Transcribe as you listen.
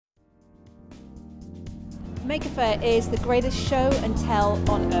Maker Faire is the greatest show and tell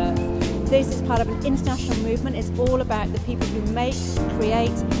on earth. This is part of an international movement. It's all about the people who make,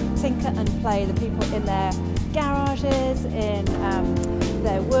 create, tinker and play, the people in their garages, in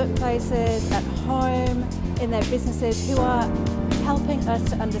their workplaces, at home, in their businesses, who are helping us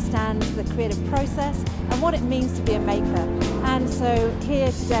to understand the creative process and what it means to be a maker. And so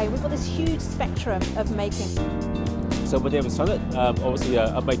here today we've got this huge spectrum of making. So my name is Sunnet. Obviously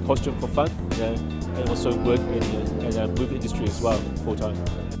I make costume for fun, and also work in the movie industry as well, full time.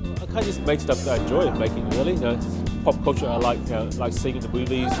 I kind of just make stuff that I enjoy making, really. Pop culture I like seeing in the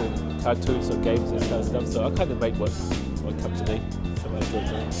movies and cartoons and games and that kind of stuff. So I kind of make what comes to me. So I enjoy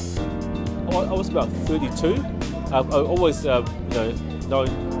doing. I was about 32. I always known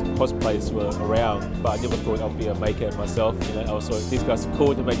cosplayers were around, but I never thought I'd be a maker myself. I was thought these guys are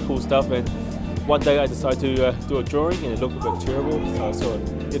cool, they make cool stuff, and one day I decided to do a drawing and it looked a bit terrible. So I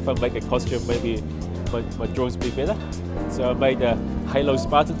thought if I make a costume, maybe my drawings would be better. So I made a Halo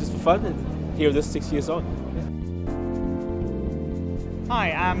Spartan just for fun, and here it is 6 years on.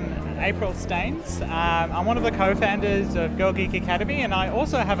 Hi, I'm April Staines. I'm one of the co-founders of Girl Geek Academy, and I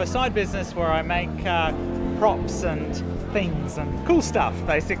also have a side business where I make props and things and cool stuff,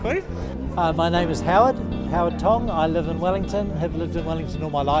 basically. My name is Howard Tong. I live in Wellington, have lived in Wellington all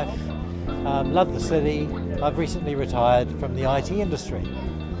my life. Love the city. I've recently retired from the IT industry.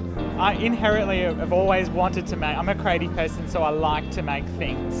 I inherently have always wanted to make, I'm a creative person, so I like to make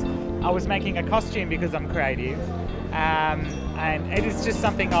things. I was making a costume because I'm creative, and it is just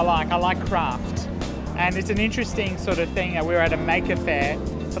something I like craft. And it's an interesting sort of thing that we're at a Maker Faire,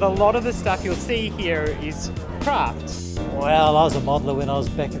 but a lot of the stuff you'll see here is craft. Well, I was a modeller when I was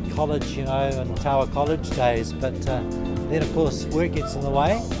back at college, in Tower College days, but then of course work gets in the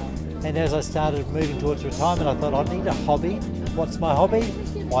way. And as I started moving towards retirement, I thought I need a hobby. What's my hobby?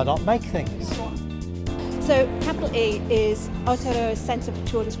 Why not make things? So capital E is Aotearoa Centre for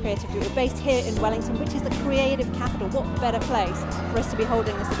Children's Creativity. We're based here in Wellington, which is the creative capital. What better place for us to be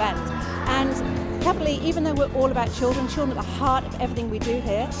holding this event? And capital E, even though we're all about children at the heart of everything we do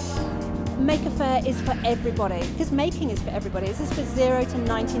here, Maker Faire is for everybody, because making is for everybody. This is for 0 to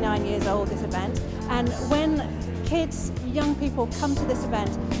 99 years old, this event. And when kids, young people come to this event,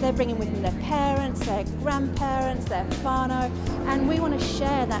 they're bringing with them their parents, their grandparents, their whānau, and we want to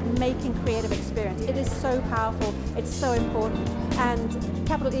share that making creative experience. It is so powerful, it's so important, and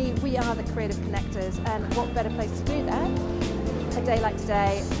capital E, we are the creative connectors, and what better place to do that? A day like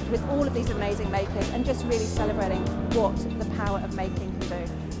today, with all of these amazing makers, and just really celebrating what the power of making can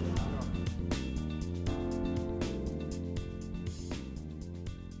do.